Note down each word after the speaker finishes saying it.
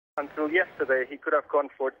Until yesterday, he could have gone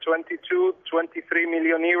for 22, 23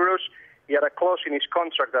 million euros. He had a clause in his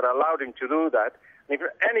contract that allowed him to do that. And if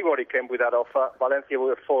anybody came with that offer, Valencia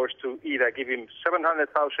were forced to either give him 700,000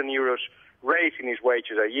 euros raise in his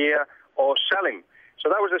wages a year or sell him. So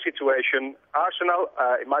that was the situation. Arsenal,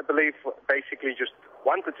 in my belief, basically just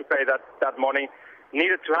wanted to pay that money,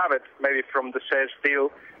 needed to have it maybe from the sales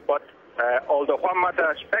deal. But although Juan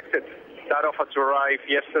Mata expected that offer to arrive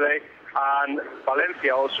yesterday, and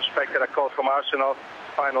Valencia also expected a call from Arsenal,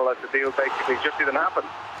 final at the deal basically just didn't happen.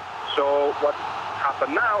 So what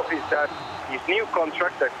happened now is that his new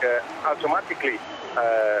contract that automatically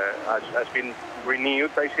has been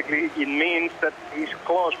renewed, basically, it means that his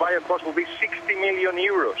buyer clause will be 60 million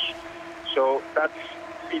euros. So that's,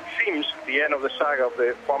 it seems, the end of the saga, of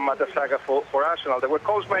the Juan Mata saga for Arsenal. There were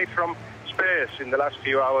calls made from Spurs in the last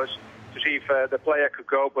few hours to see if the player could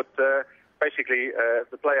go, but basically,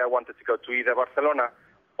 the player wanted to go to either Barcelona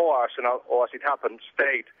or Arsenal, or as it happened,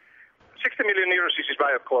 stayed. 60 million euros is his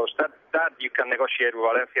buyout clause. That you can negotiate with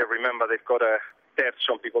Valencia. Remember, they've got a debt,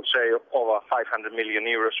 some people say, over 500 million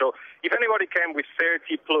euros. So if anybody came with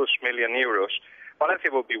 30 plus million euros,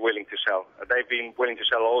 Valencia will be willing to sell. They've been willing to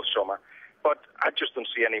sell all summer. But I just don't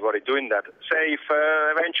see anybody doing that. Say if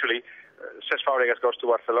eventually Cesc Fabregas goes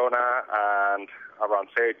to Barcelona and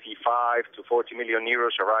around 35 to 40 million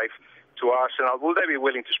euros arrive to Arsenal, will they be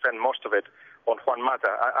willing to spend most of it on Juan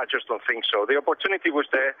Mata? I just don't think so. The opportunity was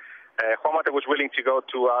there. Juan Mata was willing to go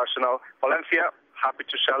to Arsenal. Valencia, happy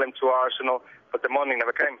to sell him to Arsenal, but the money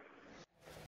never came.